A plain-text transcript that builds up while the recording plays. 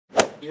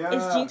Yeah.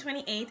 It's June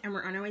 28th, and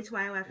we're on our way to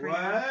YOF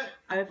right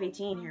now.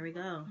 YOF18, here we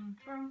go.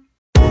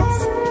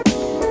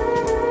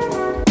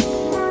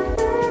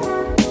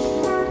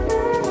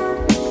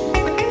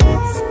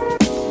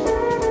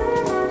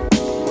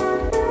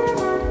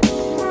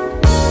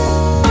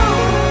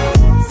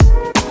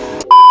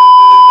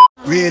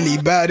 Really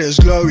bad as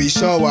glory,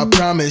 so I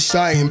promise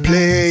I ain't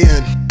playing.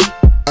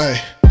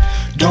 Ay,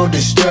 don't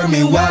disturb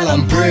me while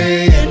I'm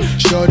praying.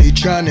 Shorty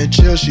tryna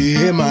chill, she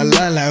hit my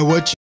line like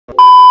what you.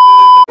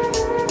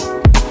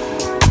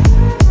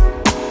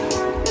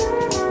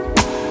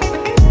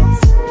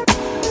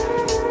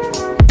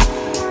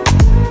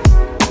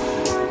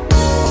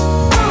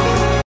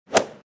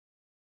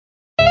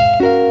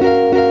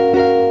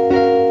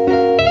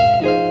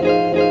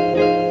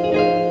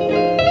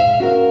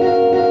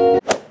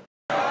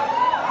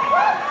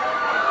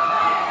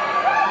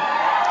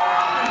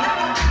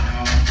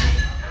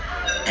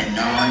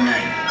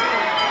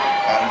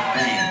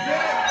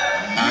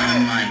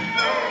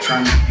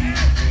 Trying to be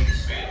the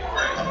biggest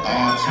of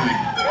all time.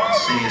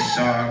 Say it's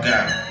all I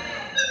got.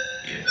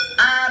 Yeah.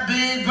 I've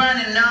been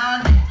grinding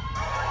on.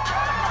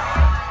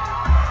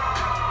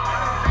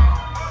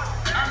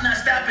 I'm not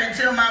stopping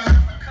till my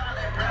mama call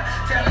it, bro.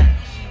 Telling me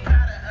she proud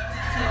of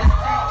us. To this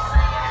tape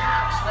saying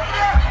how sweet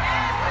it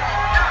is.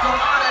 So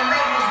all the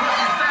labels were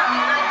inside me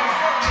like a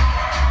zombie.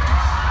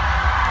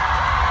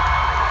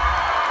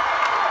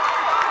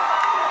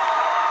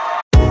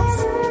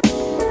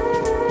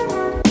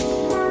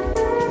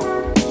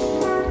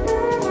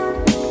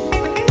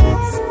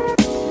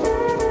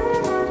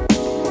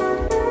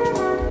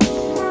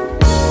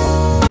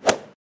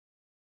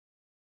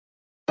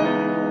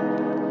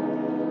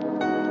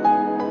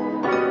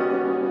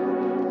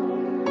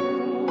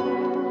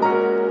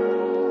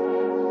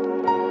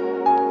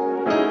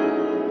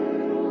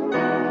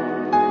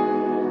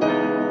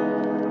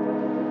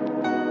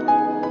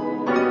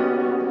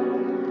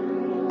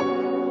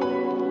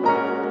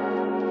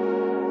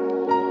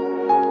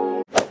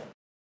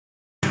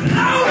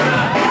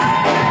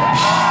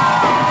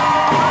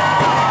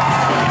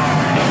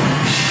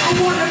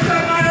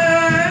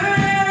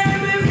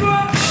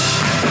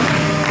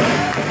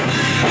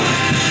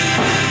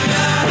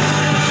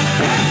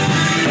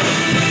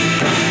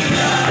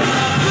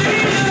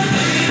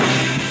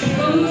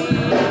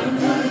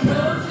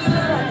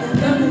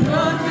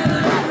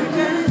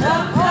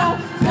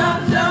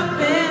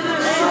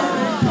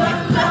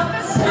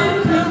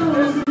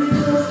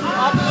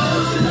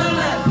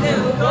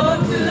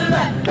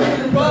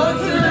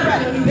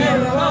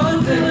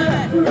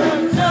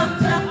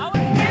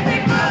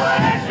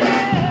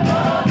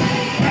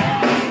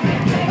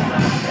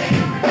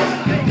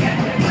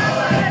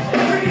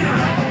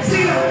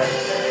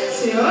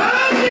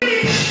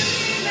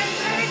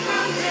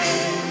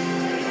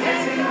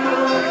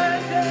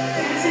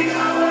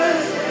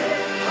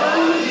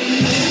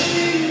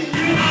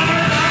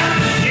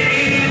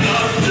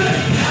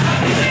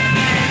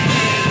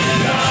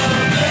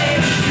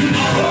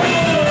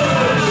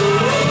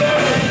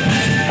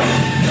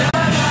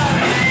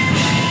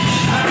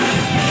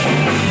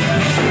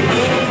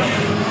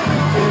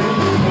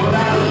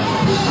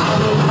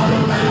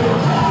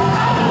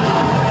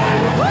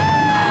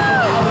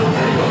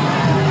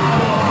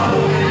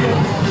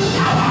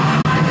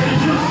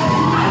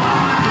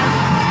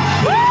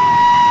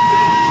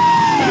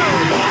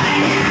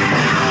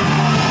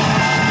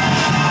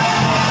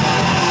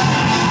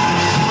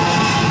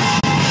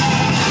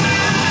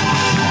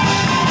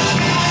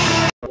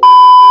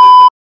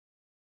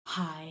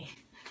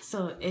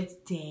 So it's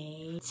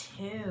day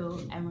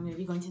 2, and we're going to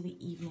be going to the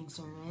evening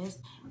service,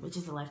 which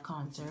is a live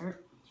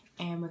concert.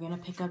 And we're going to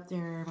pick up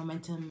their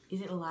Momentum, is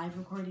it a live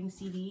recording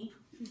CD?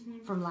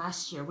 From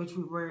last year, which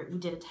we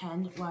did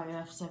attend,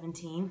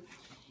 YOF18.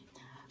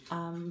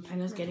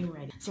 Peno's getting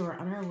ready. So we're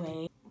on our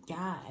way.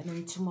 Yeah, and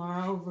then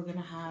tomorrow we're going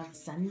to have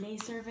Sunday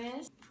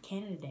service,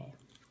 Canada Day.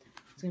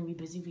 It's going to be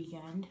a busy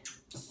weekend.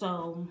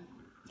 So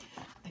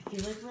I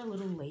feel like we're a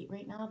little late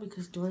right now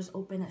because doors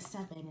open at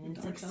 7 and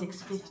it's like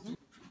 6:50.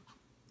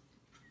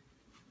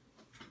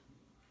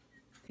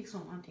 Takes so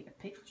long to take a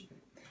picture.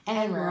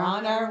 And we're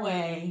on our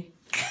way.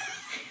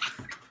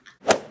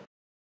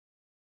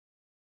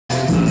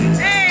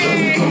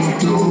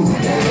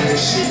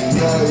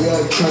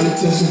 Yeah, trying to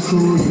test some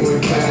cool, you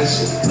ain't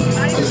passing.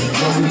 Just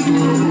jumping through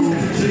the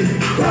roof.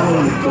 That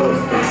only goes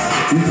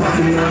fast. We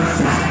fucking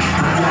nonsense.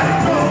 I gotta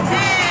go.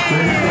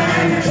 When it's the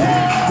energy,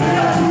 when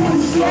I do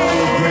slow,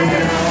 bring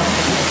it up.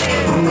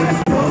 I'm gonna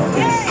go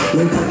fast.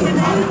 Wake up the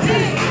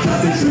politics.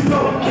 Nothing should go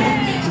fast.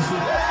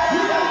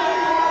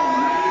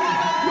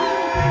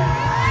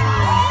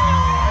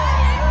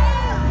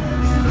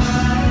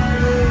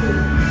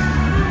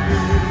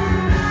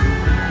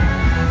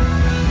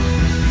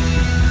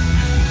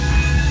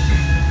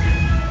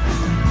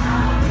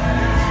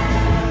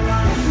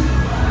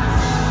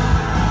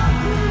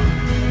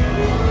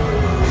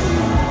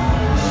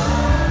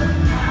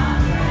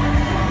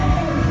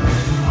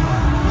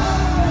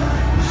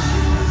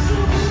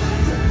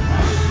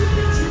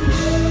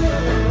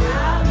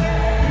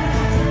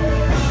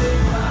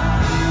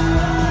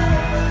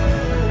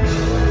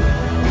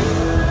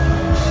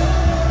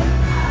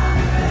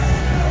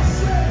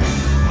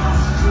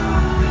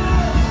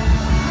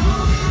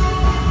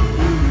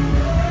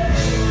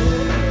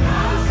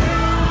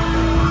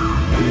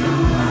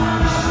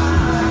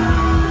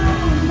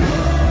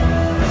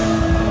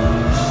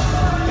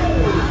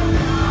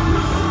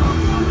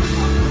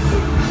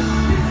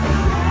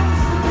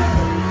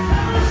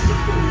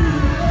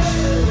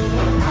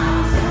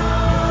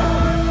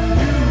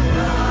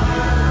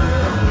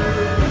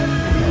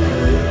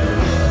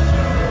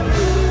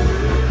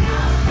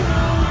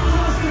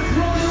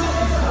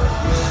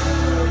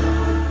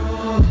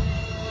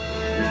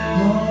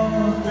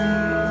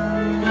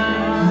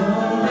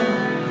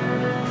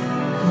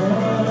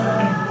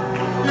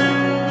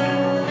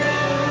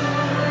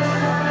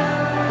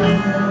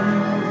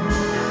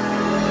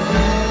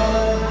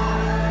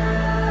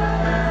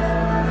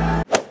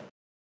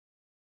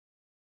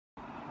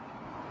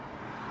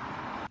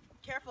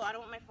 Careful, I don't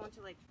want my phone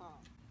to like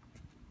fall.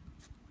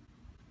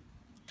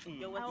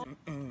 Yo, what's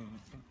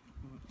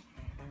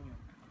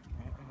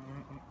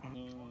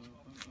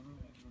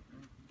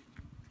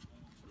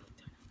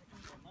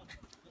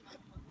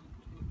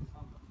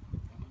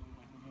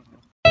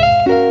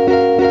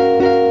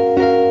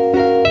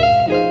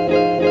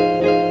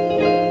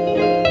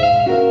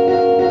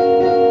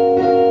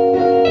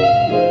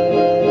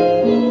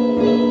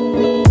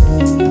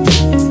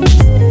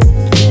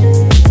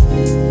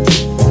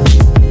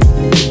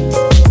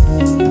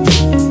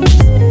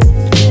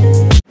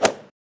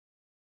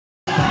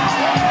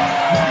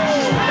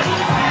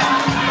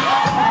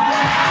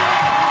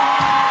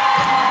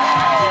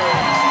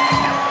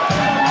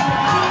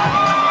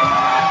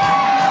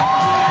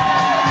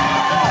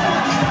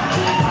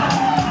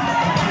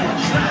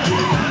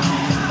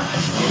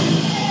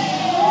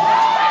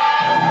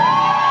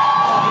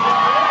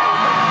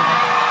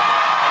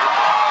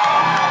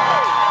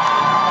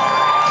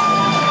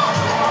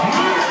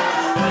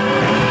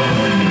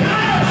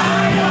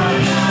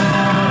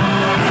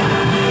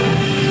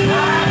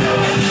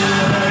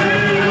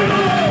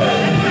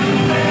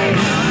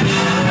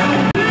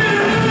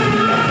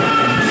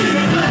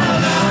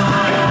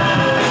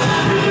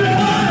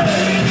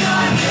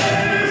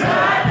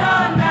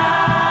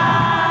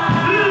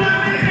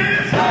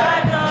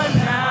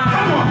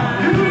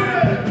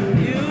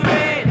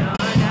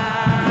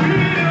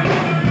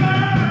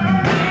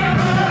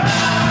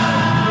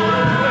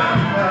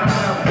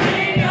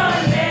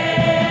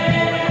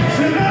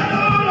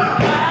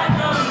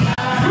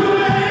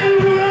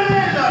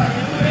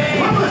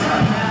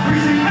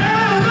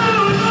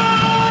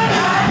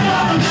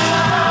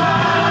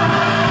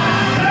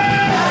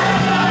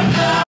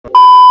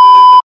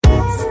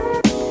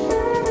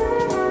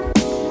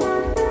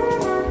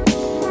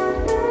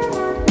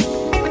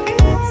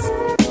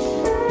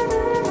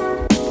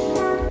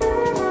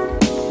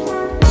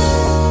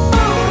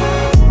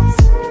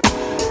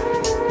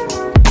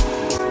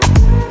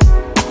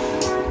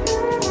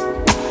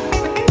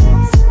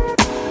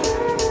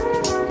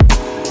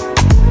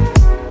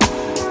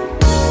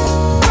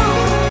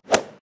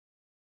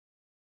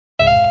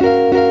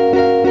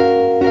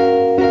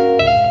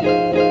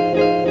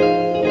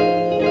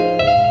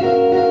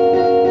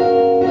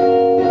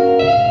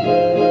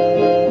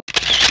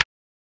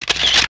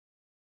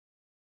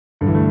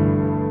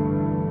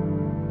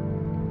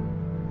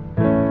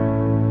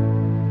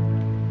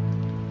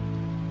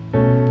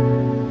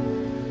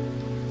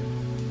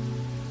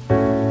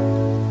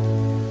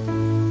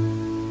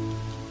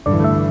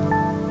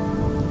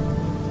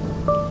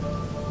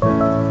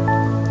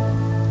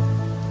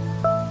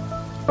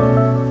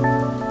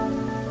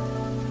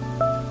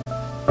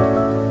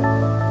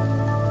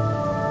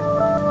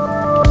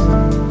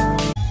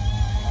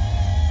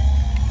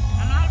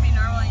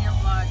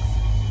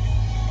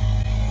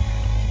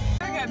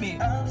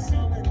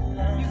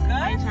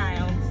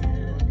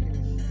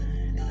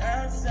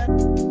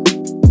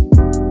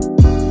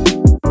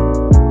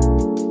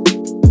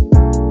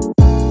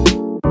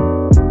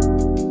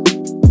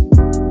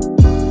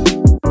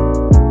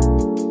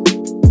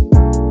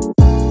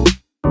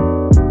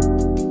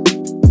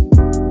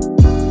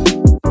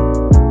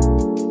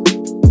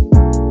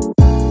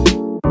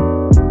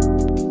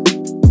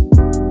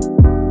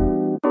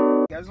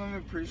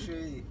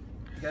appreciate.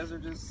 You guys are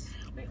just.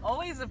 We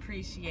always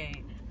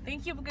appreciate.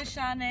 Thank you,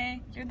 Gashane.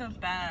 You're the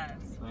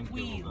best.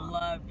 We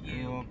love you.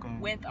 You're welcome.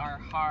 With our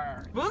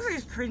heart. Boosie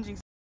is cringing.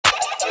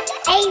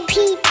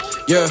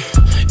 Yeah,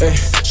 yeah,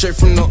 straight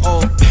from the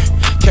old.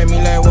 Came me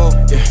like, whoa,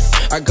 yeah.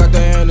 I got the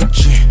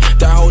energy,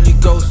 the Holy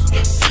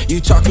Ghost. You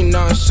talking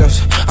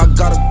nonsense, I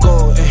gotta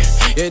go,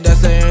 yeah,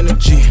 that's the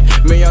energy.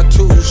 Me, I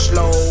too